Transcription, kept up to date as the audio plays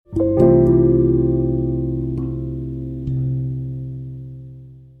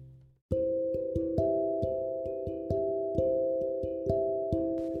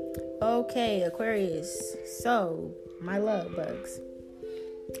Aquarius. So, my love bugs.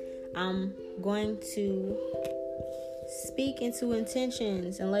 I'm going to speak into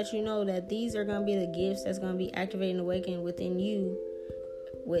intentions and let you know that these are going to be the gifts that's going to be activating and awakening within you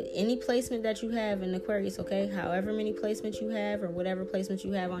with any placement that you have in Aquarius, okay? However many placements you have or whatever placements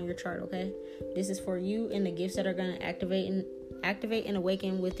you have on your chart, okay? This is for you and the gifts that are going to activate and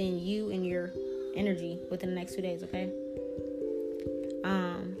awaken within you and your energy within the next 2 days, okay?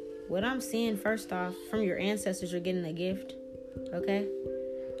 What I'm seeing first off, from your ancestors, you're getting a gift, okay?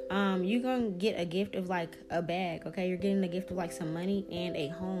 You're gonna get a gift of like a bag, okay? You're getting a gift of like some money and a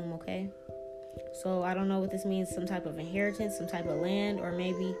home, okay? So I don't know what this means, some type of inheritance, some type of land, or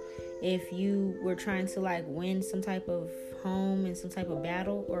maybe if you were trying to like win some type of home in some type of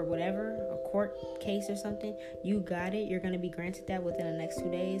battle or whatever, a court case or something, you got it. You're going to be granted that within the next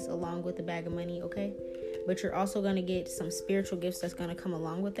 2 days along with the bag of money, okay? But you're also going to get some spiritual gifts that's going to come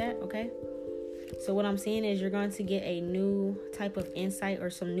along with that, okay? So what I'm seeing is you're going to get a new type of insight or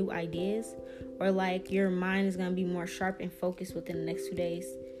some new ideas, or like your mind is going to be more sharp and focused within the next 2 days,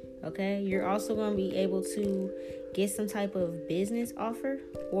 okay? You're also going to be able to get some type of business offer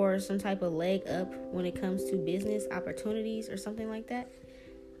or some type of leg up when it comes to business opportunities or something like that.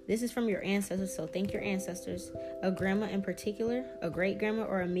 This is from your ancestors, so thank your ancestors. A grandma in particular, a great grandma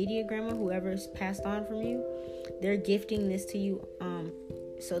or immediate grandma, whoever is passed on from you, they're gifting this to you.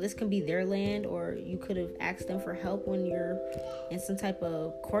 So this can be their land, or you could have asked them for help when you're in some type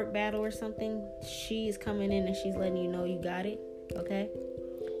of court battle or something. She is coming in and she's letting you know you got it, okay?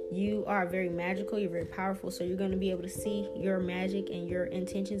 You are very magical, you're very powerful, so you're going to be able to see your magic and your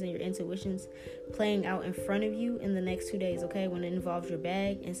intentions and your intuitions playing out in front of you in the next 2 days, okay? When it involves your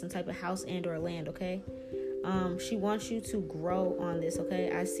bag and some type of house and or land, okay? She wants you to grow on this,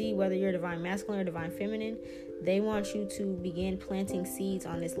 okay? I see whether you're divine masculine or divine feminine, they want you to begin planting seeds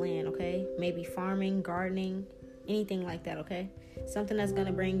on this land, okay? Maybe farming, gardening, anything like that, okay? Something that's going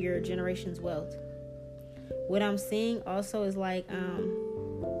to bring your generation's wealth. What I'm seeing also is like,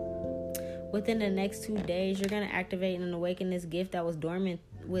 within the next 2 days, you're going to activate and awaken this gift that was dormant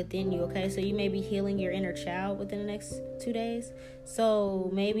within you, okay? So you may be healing your inner child within the next 2 days. So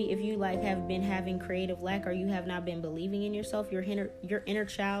maybe if you like have been having creative lack, or you have not been believing in yourself, your inner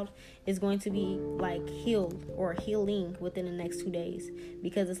child is going to be like healed or healing within the next 2 days,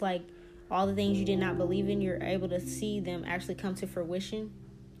 because it's like all the things you did not believe in, you're able to see them actually come to fruition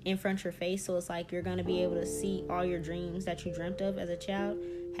in front of your face. So it's like you're going to be able to see all your dreams that you dreamt of as a child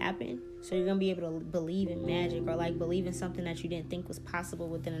happen. So you're going to be able to believe in magic, or like believe in something that you didn't think was possible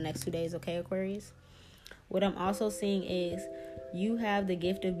within the next 2 days, okay, Aquarius? What I'm also seeing is you have the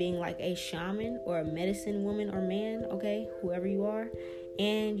gift of being like a shaman or a medicine woman or man, okay, whoever you are.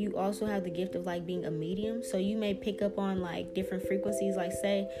 And you also have the gift of like being a medium. So you may pick up on like different frequencies, like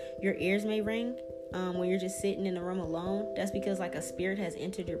say your ears may ring when you're just sitting in the room alone. That's because like a spirit has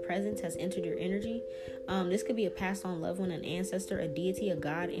entered your presence, has entered your energy. This could be a passed on loved one, an ancestor, a deity, a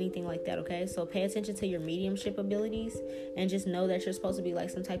god, anything like that, okay? So pay attention to your mediumship abilities and just know that you're supposed to be like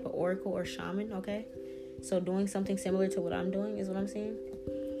some type of oracle or shaman, okay? So doing something similar to what I'm doing is what I'm saying.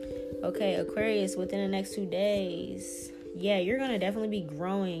 Okay, Aquarius, within the next 2 days, yeah, you're going to definitely be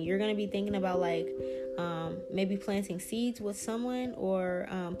growing. You're going to be thinking about like maybe planting seeds with someone, or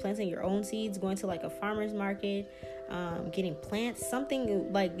planting your own seeds, going to like a farmer's market, getting plants,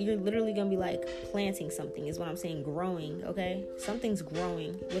 something like you're literally going to be like planting something is what I'm saying, growing, okay? Something's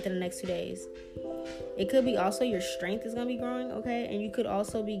growing within the next 2 days. It could be also your strength is going to be growing, okay? And you could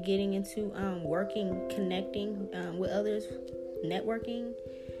also be getting into working, connecting with others, networking.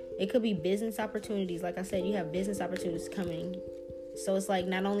 It could be business opportunities. Like I said, you have business opportunities coming. So it's like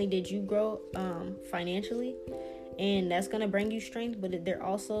not only did you grow financially, and that's going to bring you strength, but they're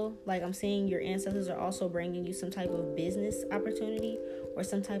also, like I'm seeing your ancestors are also bringing you some type of business opportunity or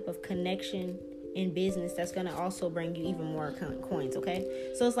some type of connection in business that's going to also bring you even more coins,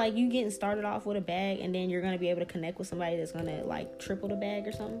 okay? So it's like you getting started off with a bag, and then you're going to be able to connect with somebody that's going to like triple the bag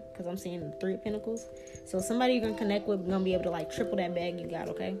or something, because I'm seeing the 3 of Pentacles. So somebody you're going to connect with is going to be able to like triple that bag you got,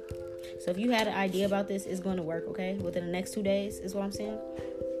 okay? So if you had an idea about this, it's going to work, okay? Within the next 2 days is what I'm saying.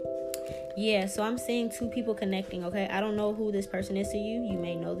 Yeah, so I'm seeing 2 people connecting, okay? I don't know who this person is to you. You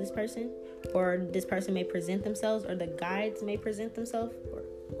may know this person, or this person may present themselves, or the guides may present themselves, or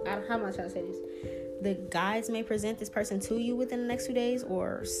how am I trying to say this? The guides may present this person to you within the next 2 days,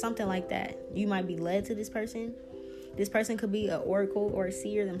 or something like that. You might be led to this person. This person could be an oracle or a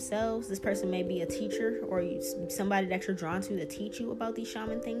seer themselves. This person may be a teacher, or somebody that you're drawn to teach you about these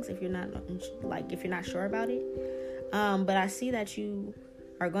shaman things if you're not sure about it. But I see that you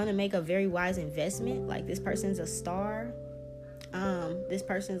are going to make a very wise investment. Like this person's a star. This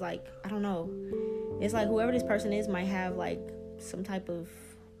person's like, I don't know. it's like whoever this person is might have like some type of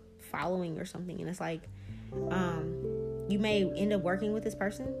following or something, and it's like you may end up working with this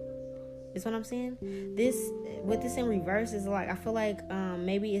person, is what I'm saying. With this in reverse is like, I feel like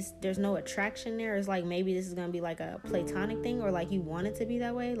maybe there's no attraction there. It's like maybe this is gonna be like a platonic thing, or like you want it to be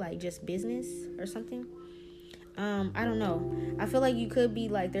that way, like just business or something. I don't know. I feel like you could be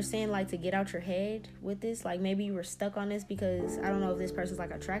like, they're saying like to get out your head with this. Like maybe you were stuck on this because I don't know if this person's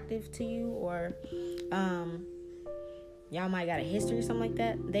like attractive to you, or y'all might got a history or something like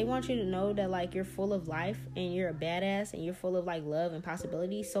that. They want you to know that like you're full of life and you're a badass and you're full of like love and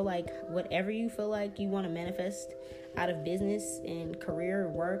possibilities. So like whatever you feel like you want to manifest out of business and career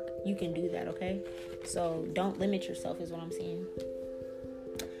work, you can do that, okay? So don't limit yourself is what I'm saying.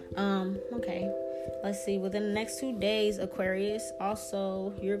 Okay. Let's see. Within the next 2 days, Aquarius,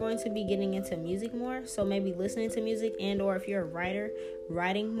 also, you're going to be getting into music more. So maybe listening to music, and or if you're a writer,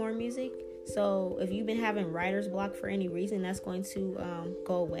 writing more music. So if you've been having writer's block for any reason, that's going to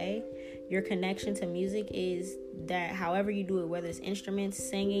go away. Your connection to music is that however you do it, whether it's instruments,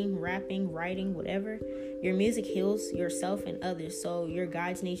 singing, rapping, writing, whatever, your music heals yourself and others. So your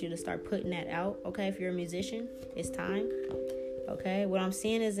guides need you to start putting that out. Okay, if you're a musician, it's time. Okay, what I'm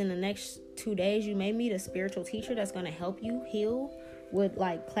seeing is in the next 2 days, you may meet a spiritual teacher that's going to help you heal with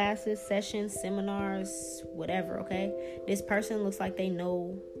like classes, sessions, seminars, whatever. Okay, this person looks like they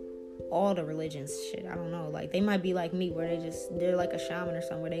know all the religions shit. I don't know, like they might be like me where they're like a shaman or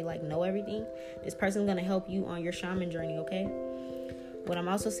something where they like know everything. This person's going to help you on your shaman journey. Okay, what I'm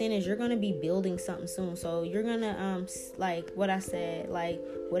also saying is you're going to be building something soon. So you're going to like what I said, like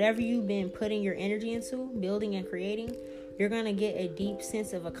whatever you've been putting your energy into building and creating, you're going to get a deep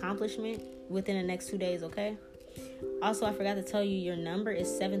sense of accomplishment within the next 2 days, okay? Also, I forgot to tell you, your number is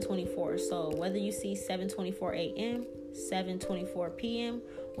 724. So whether you see 7:24 a.m., 7:24 p.m.,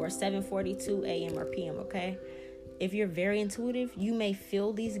 or 7:42 a.m. or p.m., okay? If you're very intuitive, you may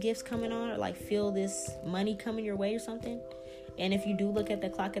feel these gifts coming on, or like feel this money coming your way or something. And if you do look at the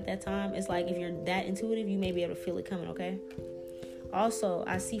clock at that time, it's like if you're that intuitive, you may be able to feel it coming, okay? Also,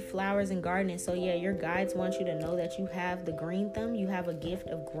 I see flowers and gardening. So yeah, your guides want you to know that you have the green thumb. You have a gift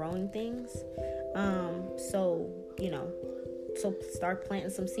of growing things. So start planting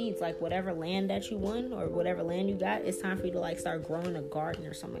some seeds. Like whatever land that you won or whatever land you got, it's time for you to like start growing a garden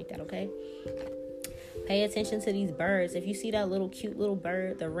or something like that, okay? Pay attention to these birds. If you see that little cute little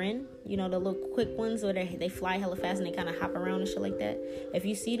bird, the wren, the little quick ones where they fly hella fast and they kind of hop around and shit like that. If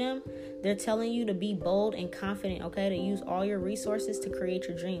you see them, they're telling you to be bold and confident, okay? To use all your resources to create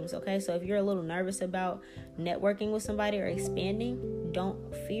your dreams, okay? So if you're a little nervous about networking with somebody or expanding,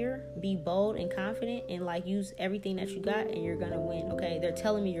 don't fear. Be bold and confident and like use everything that you got and you're gonna win, okay? They're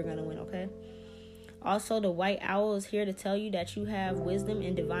telling me you're gonna win, okay? Also, the white owl is here to tell you that you have wisdom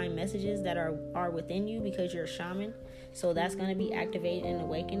and divine messages that are within you because you're a shaman. So that's going to be activated and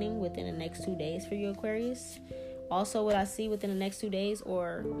awakening within the next 2 days for you, Aquarius. Also, what I see within the next 2 days,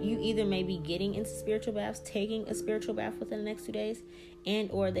 or you either may be getting into spiritual baths, taking a spiritual bath within the next 2 days, and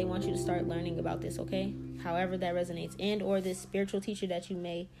or they want you to start learning about this, okay? However that resonates. And or this spiritual teacher that you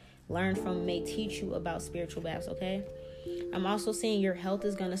may learn from may teach you about spiritual baths, okay? I'm also seeing your health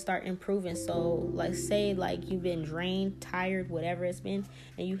is going to start improving. So like say like you've been drained, tired, whatever it's been,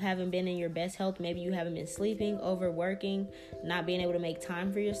 and you haven't been in your best health. Maybe you haven't been sleeping, overworking, not being able to make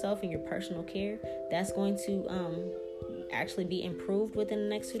time for yourself and your personal care. That's going to actually be improved within the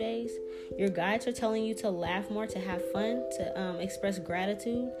next 2 days. Your guides are telling you to laugh more, to have fun, to express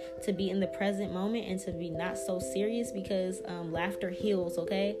gratitude, to be in the present moment, and to be not so serious because laughter heals,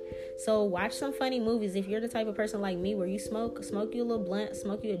 okay? So watch some funny movies. If you're the type of person like me where you smoke you a little blunt,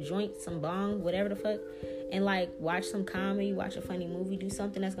 smoke you a joint, some bong, whatever the fuck, and like watch some comedy, watch a funny movie, do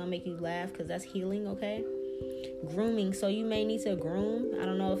something that's gonna make you laugh because that's healing, okay? Grooming. So you may need to groom. I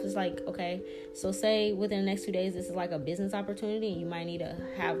don't know if it's like, okay, so say within the next 2 days this is like a business opportunity and you might need to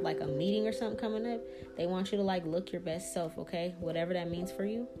have like a meeting or something coming up. They want you to like look your best self, okay? Whatever that means for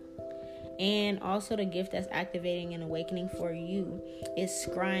you. And also the gift that's activating and awakening for you is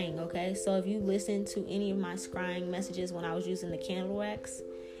scrying, okay? So if you listen to any of my scrying messages when I was using the candle wax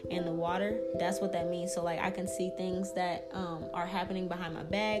and the water, that's what that means. So like I can see things that are happening behind my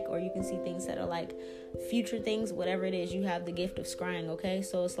back, or you can see things that are like future things, whatever it is. You have the gift of scrying, okay?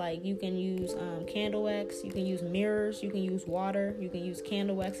 So it's like you can use candle wax, you can use mirrors, you can use water, you can use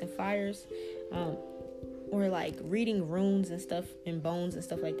candle wax and fires, or like reading runes and stuff and bones and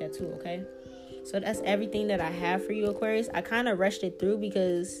stuff like that too, okay? So that's everything that I have for you, Aquarius. I kind of rushed it through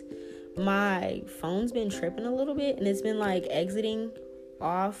because my phone's been tripping a little bit and it's been like exiting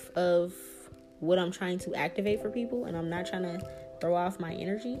off of what I'm trying to activate for people, and I'm not trying to throw off my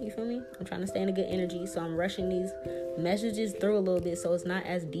energy. You feel me? I'm trying to stay in a good energy, so I'm rushing these messages through a little bit so it's not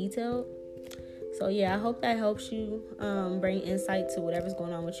as detailed. So yeah, I hope that helps you bring insight to whatever's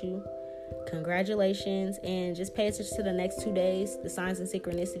going on with you. Congratulations, and just pay attention to the next 2 days, the signs and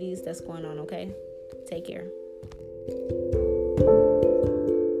synchronicities that's going on, okay? Take care.